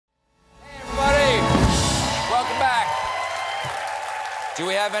Do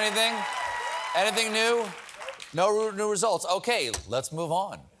we have anything? Anything new? No new results. Okay, let's move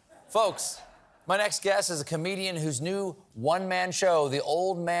on. Folks, my next guest is a comedian whose new one-man show, The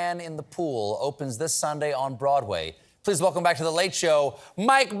Old Man in the Pool, opens this Sunday on Broadway. Please welcome back to The Late Show,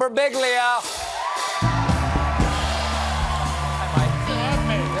 Mike Birbiglia. Hi, Mike.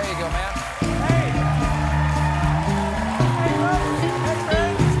 There you go, man. Hey, buddy. Hey,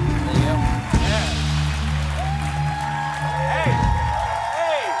 friend. There you go. Yeah. Hey.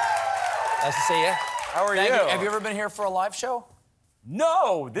 Nice to see you. How are you? Have you ever been here for a live show?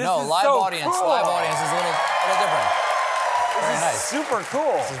 No, this is live so audience. cool. Live audience is a little different. This is nice. super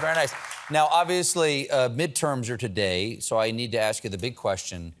cool. This is very nice. Now, obviously, midterms are today, so I need to ask you the big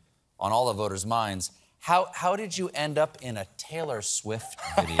question on all the voters' minds. How did you end up in a Taylor Swift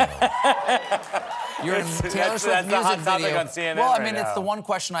video? You're in a Taylor Swift music video. On CNN well, I right mean, now. it's the one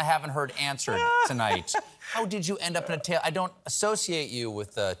question I haven't heard answered tonight. How did you end up in a Taylor? I don't associate you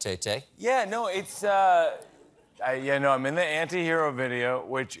with Tay-Tay. Yeah, no, it's I'm in the anti-hero video,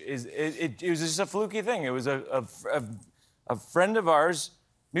 which is it was just a fluky thing. It was a friend of ours,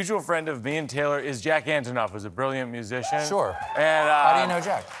 mutual friend of me and Taylor, is Jack Antonoff, who's a brilliant musician. Sure. And How do you know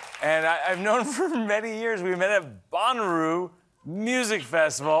Jack? And I've known him for many years. We met at Bonnaroo Music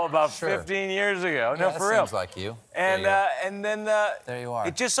Festival about 15 years ago. Yeah, No, for real. Seems like you. And then there you are.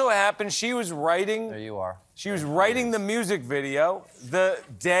 It just so happened she was writing. There you are. She was writing the music video the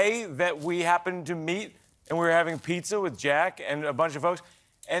day that we happened to meet, and we were having pizza with Jack and a bunch of folks.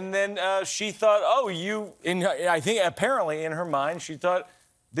 And then she thought, I think apparently in her mind, she thought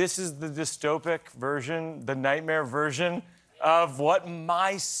this is the dystopic version, the nightmare version of what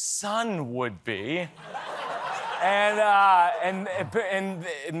my son would be. And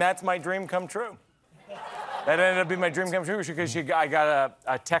that's my dream come true. That ended up being my dream come true because I got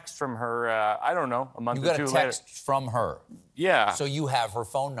a text from her, I don't know, a month or two later. You got a text from her? Yeah. So you have her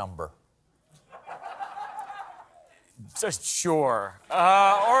phone number? Just sure.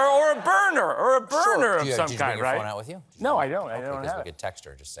 Or a burner, of some Did you kind, bring your right? phone out with you? No, I don't. I don't Because have we it. could text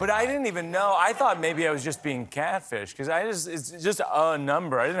her, just say But hi. I didn't even know. I thought maybe I was just being catfish because it's just a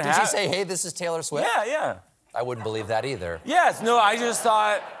number. I didn't have. Did she say, hey, this is Taylor Swift? Yeah. I wouldn't believe that either. Yes, no, I just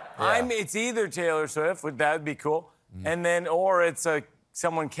thought Yeah. it's either Taylor Swift, that would be cool, and then or it's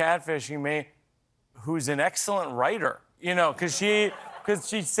someone catfishing me who's an excellent writer, because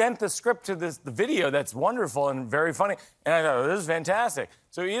she sent the script to the video that's wonderful and very funny, and I thought, this is fantastic.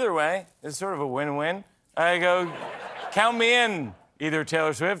 So either way, it's sort of a win-win. I go, count me in, either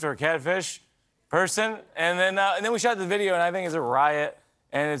Taylor Swift or catfish person, and then we shot the video, and I think it's a riot.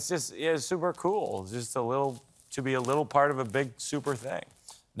 And it's just, it's super cool. It's just to be a little part of a big, super thing.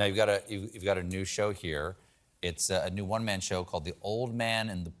 Now, you've got a new show here. It's a new one-man show called The Old Man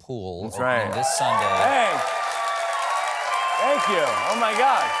in the Pool. That's right. This Sunday. Thanks. Thank you. Oh, my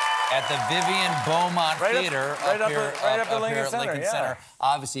God. At the Vivian Beaumont Theater right up here at Lincoln at Center, Lincoln yeah. Center.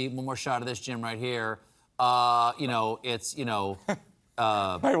 Obviously, one more shot of this, Jim, right here.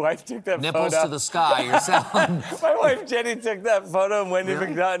 My wife took that nipples photo. to the sky. You're selling. My wife Jenny took that photo, and Wendy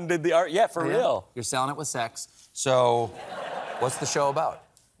McNaughton did the art. Yeah, for real. You're selling it with sex. So, what's the show about?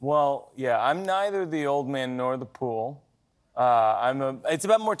 Well, yeah, I'm neither the old man nor the pool. It's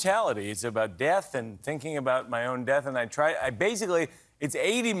about mortality. It's about death and thinking about my own death. And it's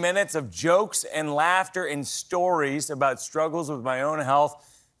 80 minutes of jokes and laughter and stories about struggles with my own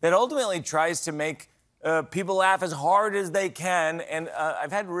health that ultimately tries to make people laugh as hard as they can. And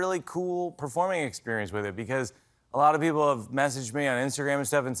I've had really cool performing experience with it because a lot of people have messaged me on Instagram and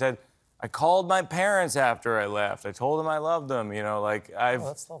stuff and said, I called my parents after I left. I told them I loved them.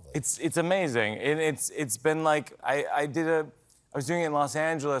 That's lovely. It's amazing. And it's been like, I was doing it in Los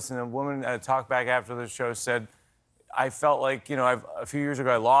Angeles, and a woman at a talk back after the show said, I felt like, a few years ago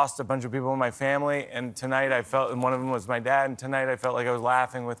I lost a bunch of people in my family, and tonight and one of them was my dad, and tonight I felt like I was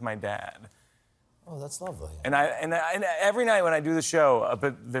laughing with my dad. Oh, that's lovely. And every night when I do the show up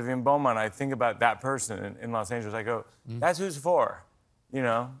at Vivian Beaumont, I think about that person in Los Angeles. I go, that's who's for,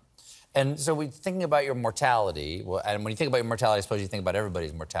 And so we're thinking about your mortality. Well, and when you think about your mortality, I suppose you think about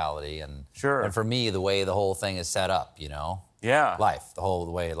everybody's mortality. And Sure. And for me, the way the whole thing is set up, Yeah. Life, the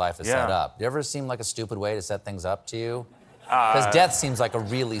way life is set Yeah. up. Do you ever seem like a stupid way to set things up to you? Because death seems like a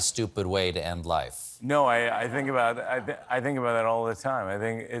really stupid way to end life. No, I think about I think about that all the time. I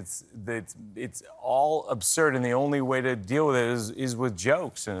think it's all absurd, and the only way to deal with it is with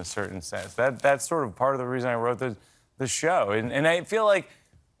jokes in a certain sense. That's sort of part of the reason I wrote the show, and I feel like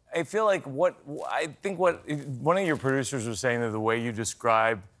what one of your producers was saying, that the way you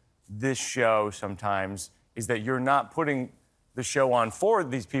describe this show sometimes is that you're not putting the show on for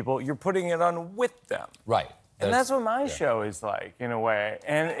these people, you're putting it on with them. Right. And that's what my show is like, in a way.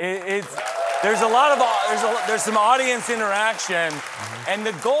 And there's a lot of, there's some audience interaction, and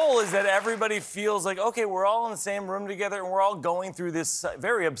the goal is that everybody feels like, okay, we're all in the same room together, and we're all going through this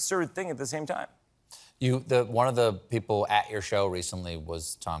very absurd thing at the same time. One of the people at your show recently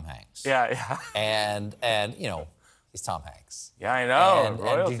was Tom Hanks. Yeah. And you know, he's Tom Hanks. Yeah, I know.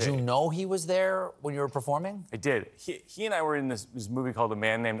 And did you know he was there when you were performing? I did. He and I were in this movie called A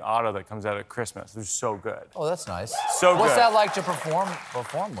Man Named Otto that comes out at Christmas. It was so good. Oh, that's nice. So What's good. that like to perform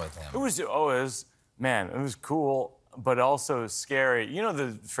with him? It was cool, but also scary. You know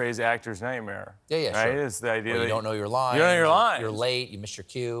the phrase actor's nightmare? Yeah, right? sure. It's the idea that you don't know your lines. You don't know your lines. You're late, you missed your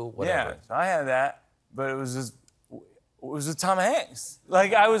cue, whatever. Yeah, so I had that, but it was with Tom Hanks.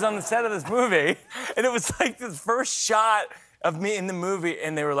 Like, I was on the set of this movie, and it was like this first shot of me in the movie,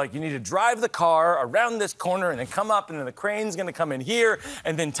 and they were like, you need to drive the car around this corner and then come up, and then the crane's gonna come in here,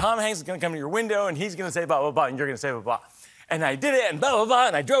 and then Tom Hanks is gonna come to your window, and he's gonna say blah, blah, blah, and you're gonna say blah, blah. And I did it, and blah, blah, blah,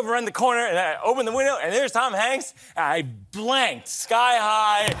 and I drove around the corner, and I opened the window, and there's Tom Hanks, and I blanked sky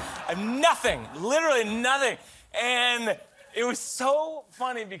high, nothing, literally nothing. And it was so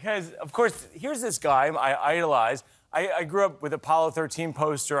funny because, of course, here's this guy I idolize. I grew up with Apollo 13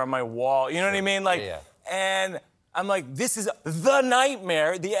 poster on my wall, you know what I mean? Like, and I'm like, this is the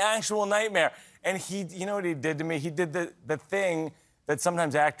nightmare, the actual nightmare. And he, you know what he did to me? He did the thing that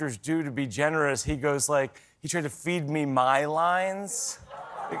sometimes actors do to be generous. He goes like, he tried to feed me my lines.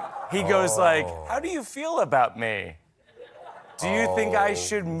 He goes like, how do you feel about me? Do you think I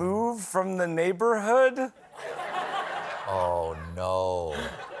should move from the neighborhood? Oh, no.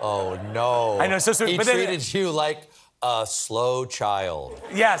 Oh, no. I know, so sweet. He treated you like a slow child.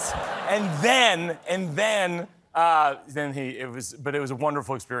 Yes, and then it was a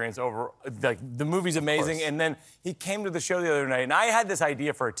wonderful experience over, like, the movie's amazing, and then he came to the show the other night, and I had this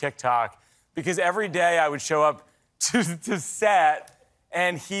idea for a TikTok, because every day I would show up to set,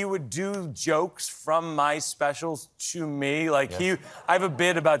 and he would do jokes from my specials to me. Like, I have a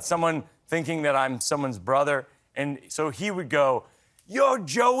bit about someone thinking that I'm someone's brother, and so he would go, "You're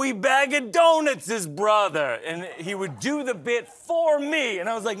Joey Bag of Donuts' brother." And he would do the bit for me. And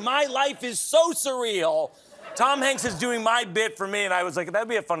I was like, my life is so surreal. Tom Hanks is doing my bit for me. And I was like, that'd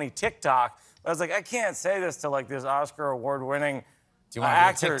be a funny TikTok. But I was like, I can't say this to like this Oscar award-winning actor. Do you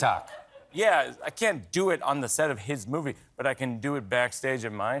want to do a TikTok? Yeah, I can't do it on the set of his movie, but I can do it backstage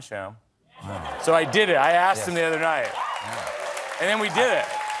at my show. So I did it. I asked him the other night. And then we did it.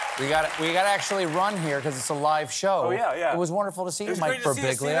 We got to actually run here because it's a live show. Oh, yeah. It was wonderful to see you, Mike great to see you,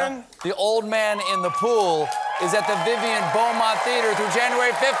 Birbiglia. Stephen. The Old Man in the Pool is at the Vivian Beaumont Theater through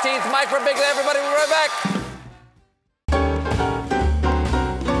January 15th. Mike Birbiglia, everybody, we'll be right back.